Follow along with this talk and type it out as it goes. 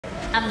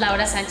I'm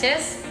Laura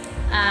Sanchez.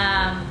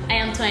 I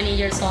am 20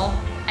 years old.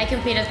 I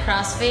compete at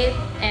CrossFit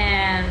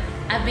and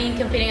I've been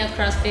competing at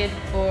CrossFit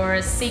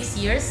for 6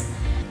 years.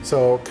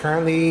 So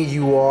currently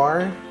you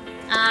are?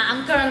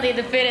 I'm currently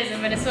the fittest in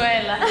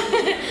Venezuela.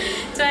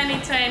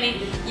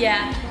 2020,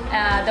 yeah,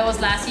 that was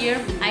last year.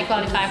 I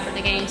qualified for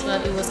the games,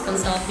 but it was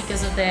canceled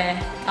because of the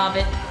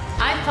COVID.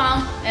 I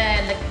found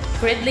the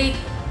Cred League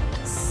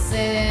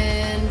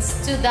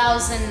since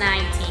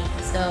 2019.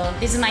 So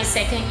this is my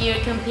second year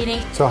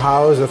competing. So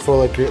how does the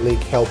Full Cred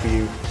League help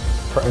you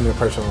in your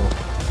personal?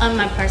 On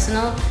my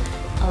personal,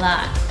 a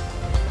lot.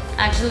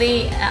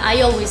 Actually,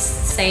 I always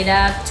say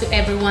that to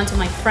everyone, to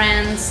my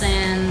friends,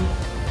 and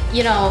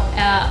you know,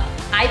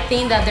 I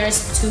think that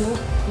there's two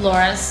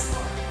Lauras.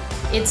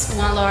 It's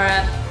one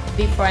Laura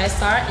before I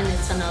start, and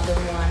it's another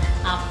one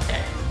after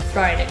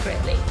Florida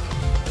Cred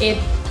League.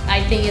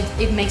 I think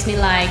it makes me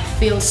like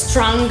feel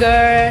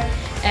stronger.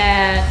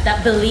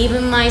 That believe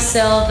in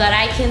myself, that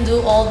I can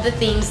do all the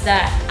things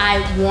that I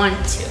want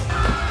to.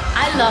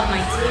 I love my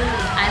team.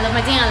 I love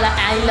my team.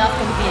 I love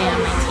competing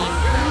on my team.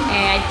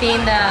 And I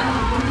think that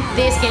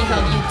this can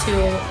help you to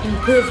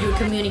improve your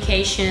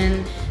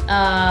communication,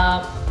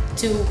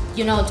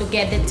 to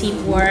get the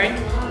teamwork.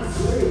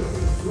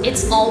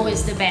 It's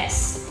always the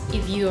best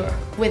if you're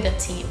with a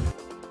team.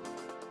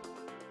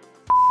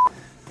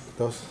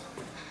 Dos.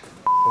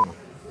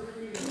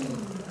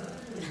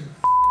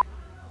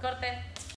 Corte.